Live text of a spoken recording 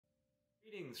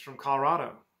Greetings from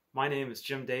Colorado. My name is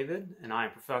Jim David, and I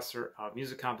am professor of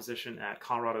music composition at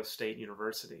Colorado State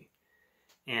University.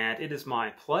 And it is my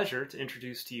pleasure to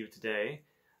introduce to you today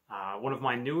one of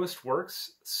my newest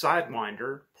works,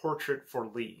 Sidewinder, Portrait for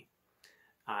Lee.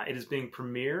 It is being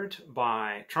premiered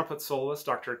by trumpet soloist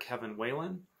Dr. Kevin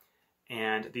Whalen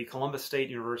and the Columbus State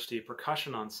University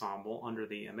Percussion Ensemble under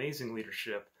the amazing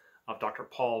leadership of Dr.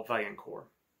 Paul Vaillancourt.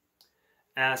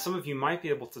 As some of you might be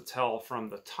able to tell from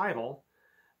the title,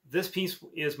 this piece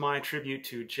is my tribute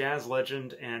to jazz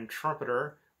legend and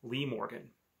trumpeter Lee Morgan.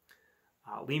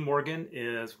 Lee Morgan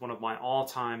is one of my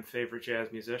all-time favorite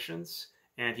jazz musicians,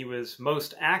 and he was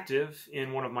most active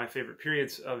in one of my favorite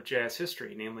periods of jazz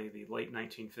history, namely the late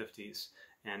 1950s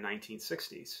and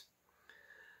 1960s.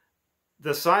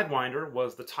 The Sidewinder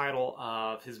was the title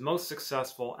of his most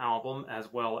successful album,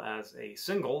 as well as a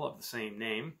single of the same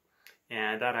name,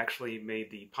 and that actually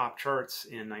made the pop charts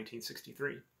in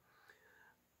 1963.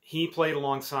 He played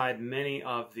alongside many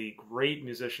of the great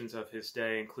musicians of his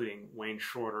day, including Wayne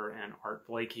Shorter and Art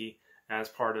Blakey, as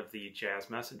part of the Jazz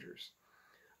Messengers.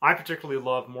 I particularly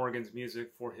love Morgan's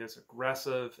music for his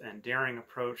aggressive and daring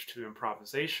approach to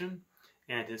improvisation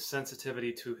and his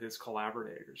sensitivity to his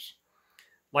collaborators.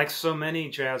 Like so many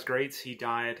jazz greats, he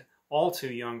died all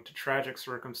too young to tragic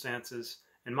circumstances,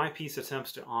 and my piece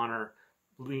attempts to honor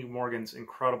Lee Morgan's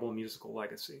incredible musical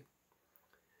legacy.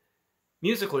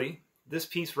 Musically, this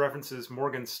piece references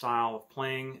Morgan's style of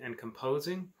playing and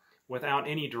composing without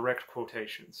any direct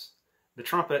quotations. The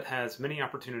trumpet has many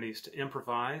opportunities to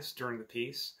improvise during the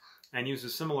piece and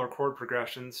uses similar chord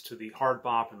progressions to the hard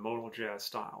bop and modal jazz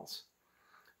styles.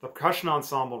 The percussion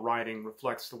ensemble writing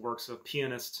reflects the works of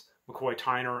pianists McCoy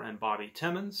Tyner and Bobby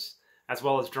Timmons, as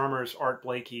well as drummers Art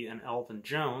Blakey and Elvin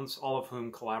Jones, all of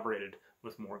whom collaborated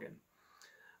with Morgan.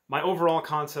 My overall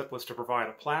concept was to provide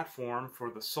a platform for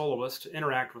the soloist to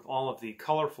interact with all of the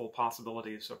colorful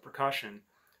possibilities of percussion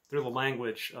through the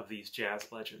language of these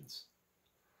jazz legends.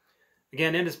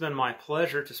 Again, it has been my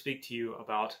pleasure to speak to you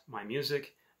about my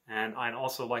music, and I'd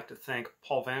also like to thank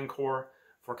Paul Vaillancourt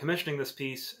for commissioning this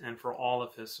piece and for all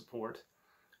of his support.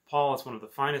 Paul is one of the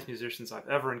finest musicians I've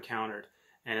ever encountered,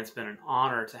 and it's been an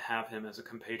honor to have him as a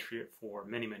compatriot for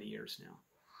many, many years now.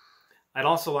 I'd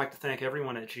also like to thank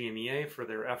everyone at GMEA for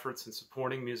their efforts in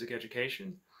supporting music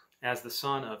education. As the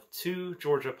son of two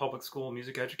Georgia public school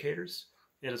music educators,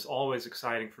 it is always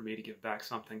exciting for me to give back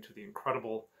something to the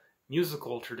incredible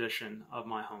musical tradition of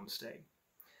my home state.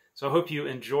 So I hope you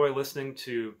enjoy listening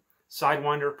to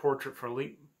Sidewinder, Portrait for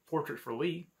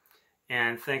Lee,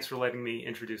 and thanks for letting me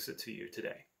introduce it to you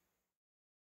today.